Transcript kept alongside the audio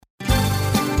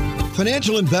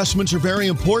Financial investments are very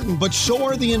important, but so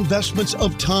are the investments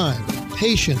of time,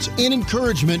 patience, and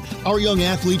encouragement our young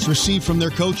athletes receive from their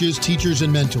coaches, teachers,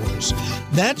 and mentors.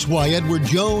 That's why Edward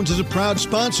Jones is a proud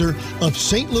sponsor of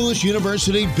St. Louis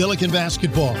University Billiken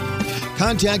Basketball.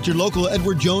 Contact your local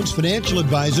Edward Jones financial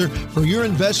advisor for your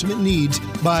investment needs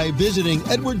by visiting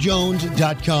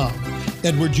edwardjones.com.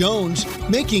 Edward Jones,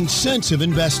 making sense of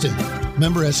investing.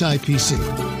 Member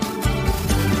SIPC.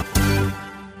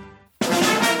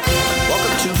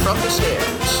 From the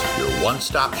Stands, your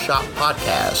one-stop shop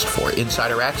podcast for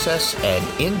insider access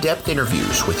and in-depth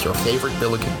interviews with your favorite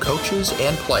Billiken coaches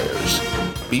and players.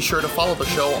 Be sure to follow the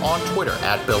show on Twitter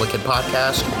at Billiken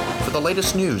Podcast for the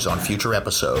latest news on future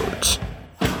episodes.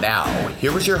 Now,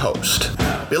 here is your host,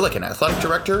 Billiken Athletic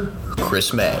Director,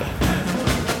 Chris May.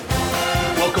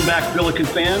 Welcome back, Billiken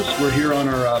fans. We're here on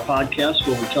our podcast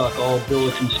where we talk all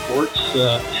Billiken sports.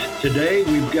 Today,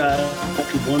 we've got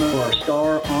one of our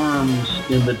star arms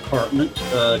in the department.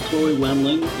 Chloe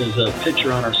Wendling is a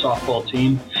pitcher on our softball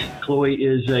team. Chloe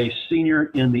is a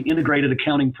senior in the integrated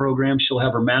accounting program. She'll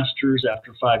have her master's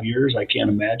after 5 years. I can't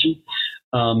imagine.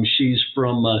 She's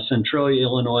from Centralia,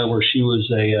 Illinois, where she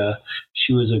was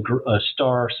a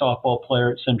star softball player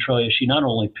at Centralia. She not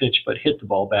only pitched but hit the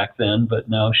ball back then, but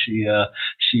now she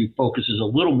focuses a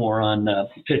little more on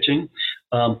pitching.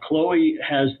 Chloe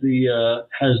has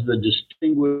the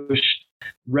distinguished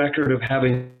record of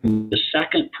having the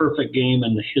second perfect game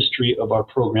in the history of our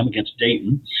program against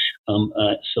Dayton.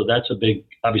 So that's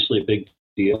obviously a big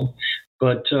deal.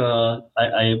 But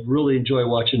I really enjoy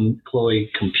watching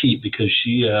Chloe compete because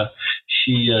she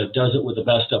does it with the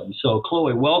best of them. So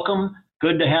Chloe, welcome.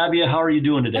 Good to have you. How are you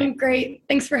doing today? I'm great.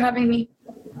 Thanks for having me.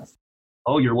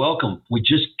 Oh, you're welcome. We're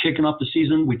just kicking off the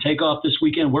season. We take off this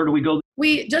weekend. Where do we go?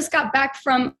 We just got back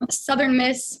from Southern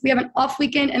Miss. We have an off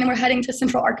weekend, and then we're heading to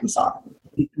Central Arkansas.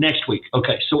 Next week.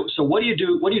 Okay. So what do you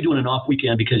do? What do you do in an off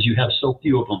weekend because you have so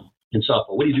few of them in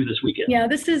softball? What do you do this weekend? Yeah,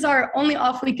 this is our only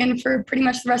off weekend for pretty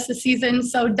much the rest of the season.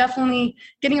 So definitely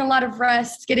getting a lot of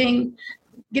rest, getting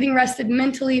rested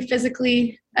mentally,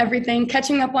 physically, everything,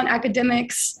 catching up on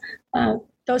academics,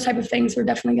 those type of things. We're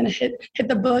definitely going to hit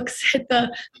the books, hit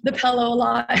the pillow a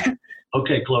lot.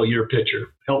 Okay, Chloe, you're a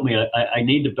pitcher. Help me. I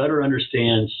need to better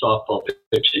understand softball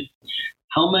pitching.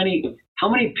 How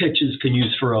many pitches can you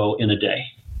throw in a day?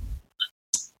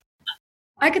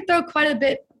 I could throw quite a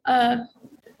bit.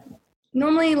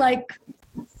 Normally, like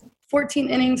 14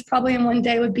 innings probably in one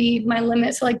day would be my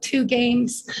limit. So like 2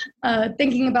 games,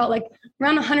 thinking about like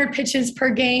around 100 pitches per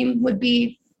game would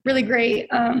be really great.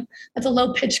 That's a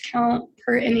low pitch count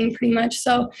per inning pretty much.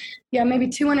 So yeah, maybe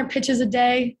 200 pitches a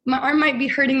day. My arm might be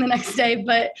hurting the next day,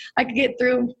 but I could get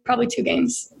through probably 2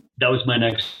 games. That was my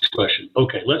next question.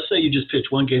 Okay, let's say you just pitch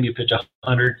one game, you pitch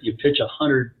 100, you pitch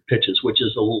 100 pitches, which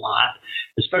is a lot,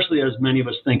 especially as many of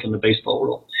us think in the baseball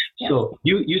world. Yeah. So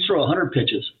you throw 100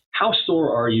 pitches. How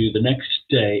sore are you the next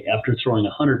day after throwing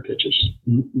 100 pitches?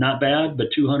 Not bad, but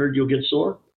 200 you'll get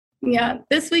sore? Yeah,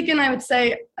 this weekend I would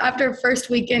say after first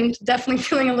weekend, definitely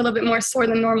feeling a little bit more sore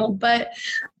than normal. But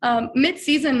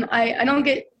mid-season, I don't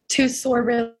get too sore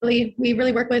really. We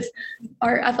really work with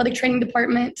our athletic training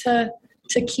department to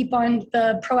keep on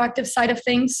the proactive side of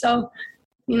things. So,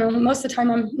 most of the time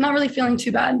I'm not really feeling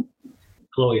too bad.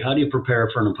 Chloe, how do you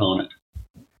prepare for an opponent?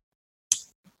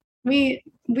 We've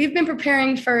been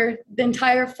preparing for the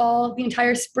entire fall, the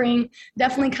entire spring,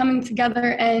 definitely coming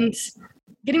together and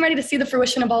getting ready to see the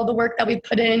fruition of all the work that we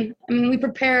put in. I mean, we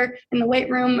prepare in the weight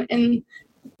room and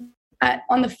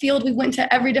on the field. We went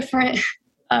to every different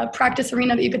practice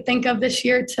arena that you could think of this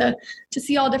year to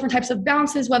see all different types of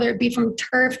bounces, whether it be from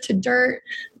turf to dirt.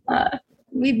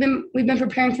 We've been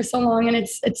preparing for so long, and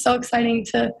it's so exciting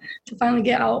to finally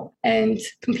get out and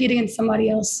compete against somebody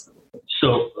else.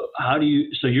 So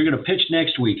you're going to pitch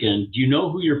next weekend. Do you know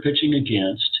who you're pitching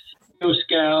against? Do you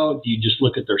scout? Do you just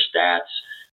look at their stats?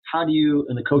 How do you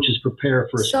and the coaches prepare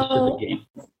for a specific game?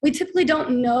 We typically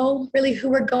don't know really who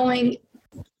we're going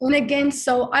in against,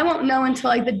 so I won't know until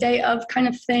like the day of kind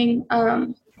of thing.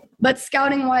 But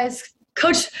scouting wise,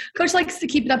 coach likes to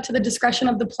keep it up to the discretion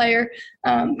of the player.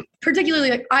 Particularly,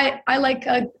 like I like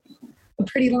a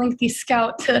pretty lengthy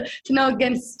scout to know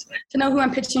who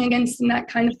I'm pitching against and that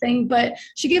kind of thing. But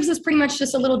she gives us pretty much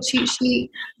just a little cheat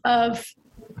sheet of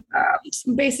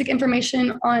some basic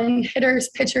information on hitters,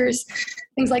 pitchers,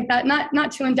 things like that.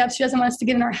 Not too in depth. She doesn't want us to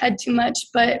get in our head too much.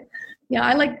 But yeah,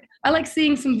 I like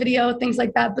seeing some video, things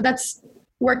like that. But that's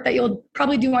work that you'll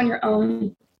probably do on your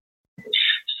own.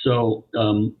 So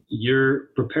you're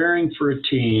preparing for a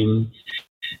team.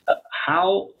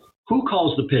 Who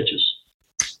calls the pitches?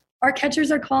 our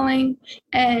catchers are calling,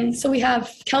 and so we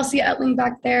have Kelsey Etling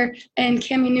back there and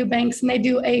Cammie Newbanks, and they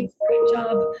do a great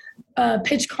job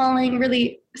pitch calling,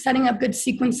 really setting up good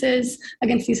sequences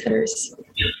against these hitters.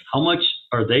 How much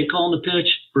are they calling the pitch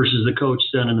versus the coach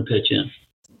sending the pitch in?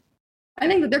 I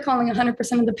think that they're calling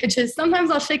 100% of the pitches. Sometimes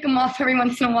I'll shake them off every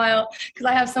once in a while because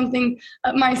I have something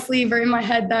up my sleeve or in my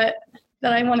head that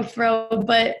I want to throw.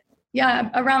 But yeah,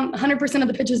 around 100% of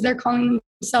the pitches they're calling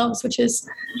themselves, which is,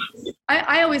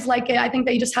 I always like it. I think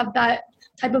that you just have that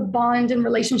type of bond and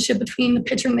relationship between the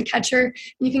pitcher and the catcher. And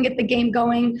you can get the game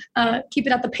going, keep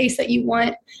it at the pace that you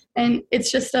want. And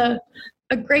it's just a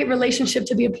great relationship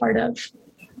to be a part of.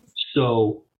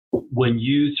 So when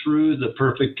you threw the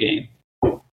perfect game,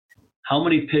 how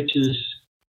many pitches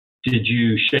did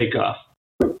you shake off?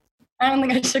 I don't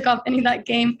think I shook off any of that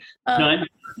game. None?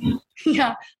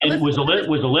 Yeah. And was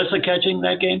Alyssa catching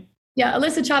that game? Yeah,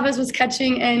 Alyssa Chavez was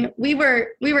catching, and we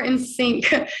were in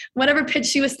sync. Whatever pitch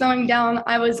she was throwing down,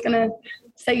 I was going to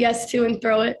say yes to and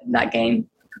throw it that game.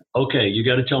 Okay, you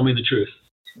got to tell me the truth.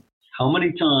 How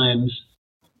many times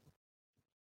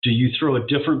do you throw a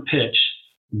different pitch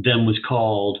than was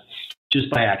called just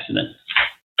by accident?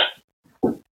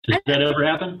 Does that ever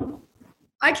happen?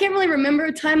 I can't really remember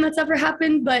a time that's ever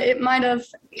happened, but it might have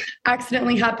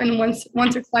accidentally happened once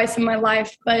or twice in my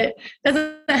life, but it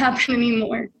doesn't happen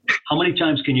anymore. How many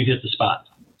times can you hit the spot?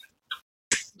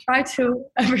 Try to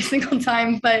every single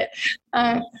time, but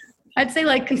I'd say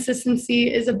like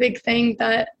consistency is a big thing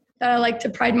that I like to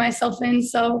pride myself in.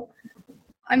 So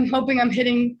I'm hoping I'm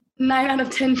hitting 9 out of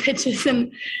 10 pitches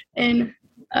in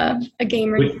a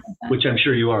game. Which I'm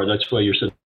sure you are. That's why you're so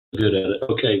good at it.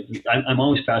 Okay. I'm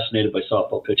always fascinated by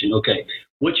softball pitching. Okay.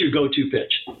 What's your go-to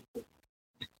pitch?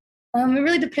 It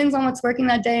really depends on what's working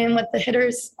that day and what the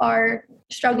hitters are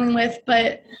struggling with,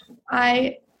 but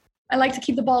I like to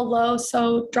keep the ball low,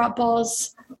 so drop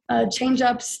balls,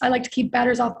 change-ups. I like to keep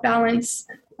batters off balance.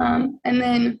 And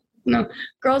then,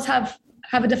 girls have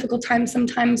a difficult time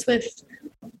sometimes with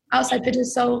outside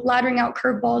pitches, so laddering out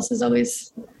curveballs is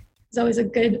always a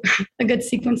good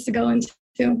sequence to go into.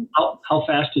 How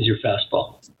fast is your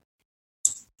fastball?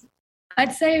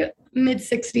 I'd say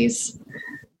mid-60s.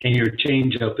 And your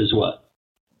changeup is what?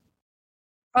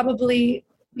 Probably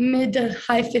mid to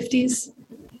high 50s.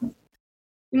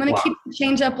 You want to keep the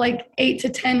changeup like 8 to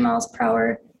 10 miles per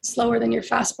hour slower than your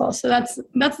fastball. So that's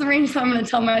the range that I'm going to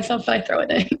tell myself that I throw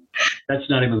it in. That's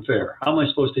not even fair. How am I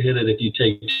supposed to hit it if you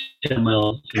take 10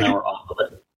 miles an hour off of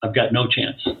it? I've got no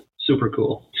chance. Super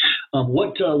cool.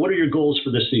 What are your goals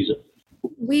for this season?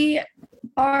 We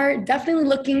are definitely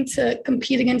looking to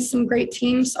compete against some great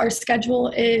teams. Our schedule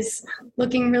is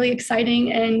looking really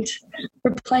exciting, and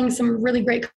we're playing some really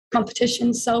great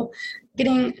competitions. So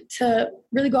getting to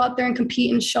really go out there and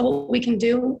compete and show what we can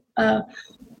do.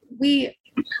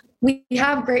 We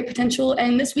have great potential,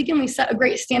 and this weekend we set a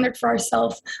great standard for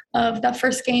ourselves. Of that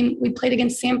first game we played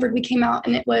against Sanford, we came out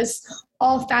and it was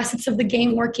all facets of the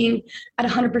game working at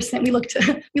 100%.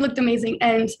 We looked amazing,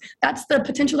 and that's the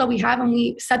potential that we have, and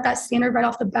we set that standard right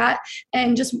off the bat.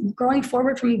 And just growing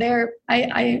forward from there,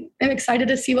 I am excited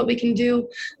to see what we can do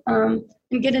and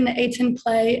get into A-10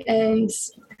 play and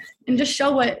just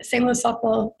show what St. Louis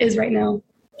softball is right now.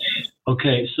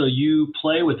 Okay, so you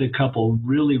play with a couple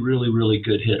really, really, really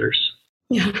good hitters.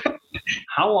 Yeah.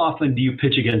 How often do you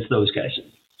pitch against those guys?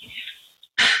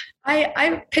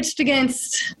 I pitched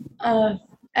against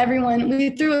everyone.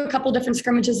 We threw a couple different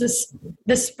scrimmages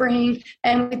this spring,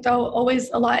 and we throw always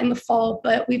a lot in the fall,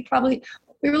 but we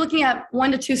were looking at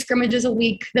 1 to 2 scrimmages a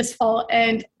week this fall,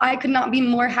 and I could not be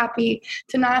more happy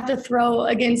to not have to throw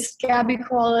against Gabby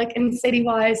Kowalik and Sadie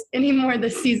Wise anymore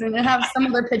this season and have some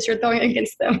other pitcher throwing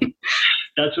against them.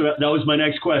 That was my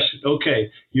next question. Okay,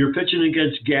 you're pitching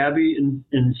against Gabby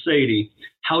and Sadie.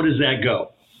 How does that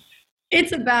go?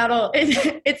 It's a battle.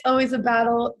 It's always a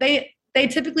battle. They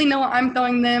typically know what I'm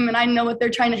throwing them, and I know what they're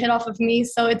trying to hit off of me,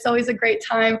 so it's always a great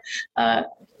time.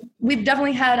 We've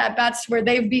definitely had at-bats where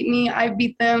they've beat me, I've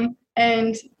beat them,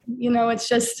 and, it's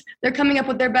just they're coming up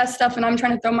with their best stuff, and I'm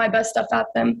trying to throw my best stuff at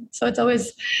them. So it's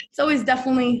always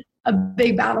definitely a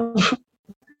big battle.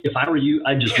 If I were you,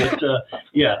 I'd just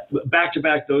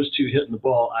back-to-back those two hitting the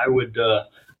ball, I would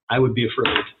be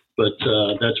afraid. But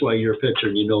that's why you're a pitcher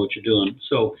and you know what you're doing.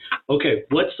 So, okay,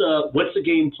 what's the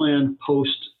game plan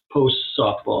post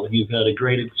softball? You've had a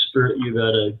great experience. You've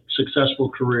had a successful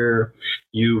career.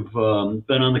 You've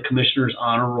been on the commissioner's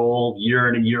honor roll year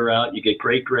in and year out. You get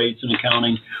great grades in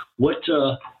accounting. What's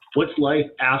life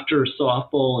after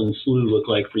softball and SLU look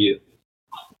like for you?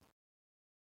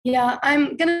 Yeah,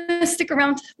 I'm going to stick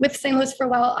around with St. Louis for a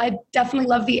while. I definitely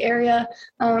love the area.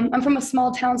 I'm from a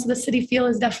small town, so the city feel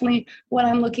is definitely what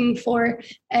I'm looking for.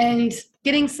 And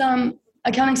getting some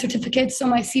accounting certificates, so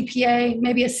my CPA,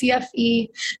 maybe a CFE,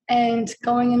 and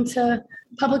going into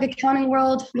public accounting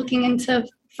world, looking into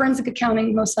forensic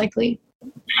accounting most likely.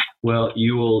 Well,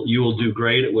 you will do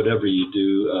great at whatever you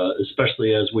do,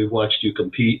 especially as we've watched you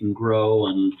compete and grow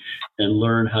and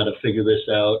learn how to figure this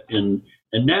out. And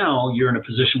now you're in a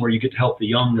position where you get to help the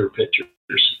younger pitchers.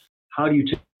 How do you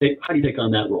take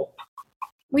on that role?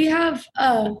 We have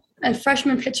a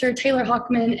freshman pitcher, Taylor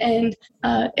Hawkman, and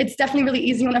it's definitely really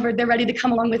easy whenever they're ready to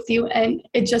come along with you. And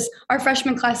our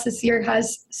freshman class this year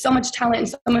has so much talent and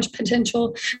so much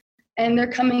potential, and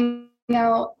they're coming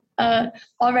out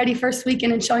already first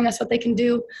weekend and showing us what they can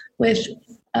do with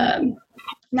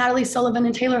Natalie Sullivan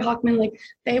and Taylor Hawkman. Like,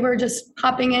 they were just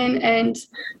hopping in and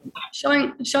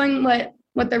showing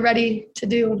what they're ready to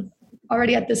do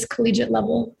already at this collegiate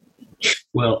level.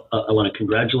 Well, I want to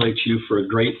congratulate you for a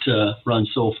great run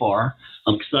so far.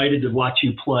 I'm excited to watch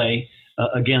you play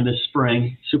again this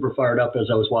spring. Super fired up as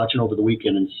I was watching over the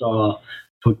weekend and saw,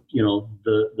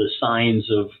 the signs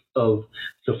of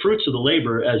the fruits of the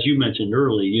labor, as you mentioned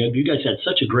early. You guys had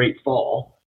such a great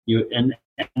fall. And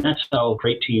that's how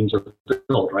great teams are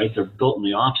built, right? They're built in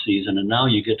the off season, and now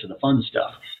you get to the fun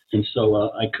stuff. And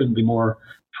so I couldn't be more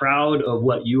proud of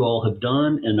what you all have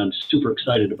done, and I'm super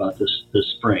excited about this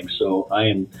spring. So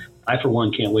I for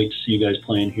one can't wait to see you guys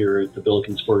playing here at the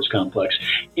Billiken Sports Complex.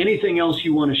 Anything else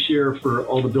you want to share for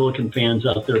all the Billiken fans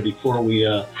out there before we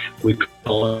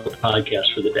call it the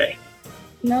podcast for the day?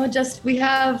 No, just we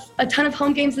have a ton of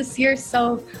home games this year,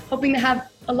 so hoping to have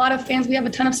a lot of fans. We have a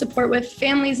ton of support with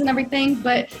families and everything,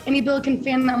 but any Billiken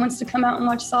fan that wants to come out and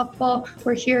watch softball,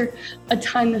 we're here a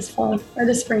ton this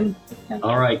spring. Yeah.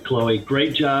 All right, Chloe,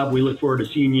 great job. We look forward to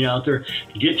seeing you out there.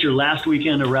 Get your last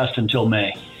weekend of rest until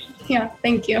May. Yeah,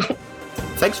 thank you.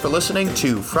 Thanks for listening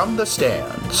to From the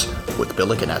Stands with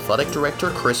Billiken Athletic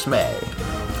Director Chris May.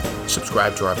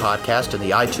 Subscribe to our podcast in the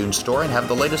iTunes Store and have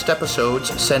the latest episodes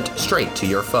sent straight to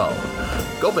your phone.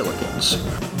 Go Billikens!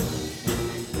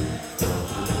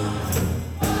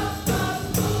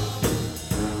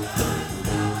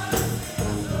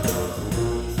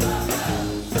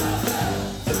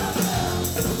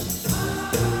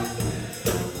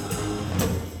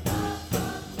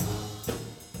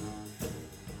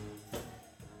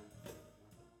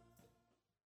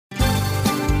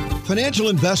 Financial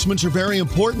investments are very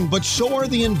important, but so are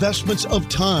the investments of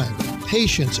time,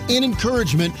 patience, and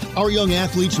encouragement our young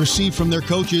athletes receive from their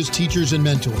coaches, teachers, and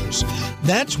mentors.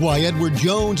 That's why Edward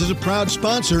Jones is a proud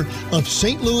sponsor of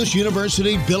St. Louis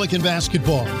University Billiken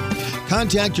basketball.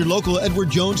 Contact your local Edward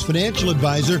Jones financial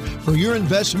advisor for your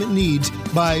investment needs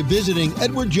by visiting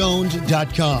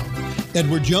edwardjones.com.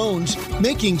 Edward Jones,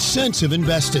 making sense of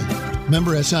investing.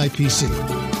 Member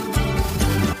SIPC.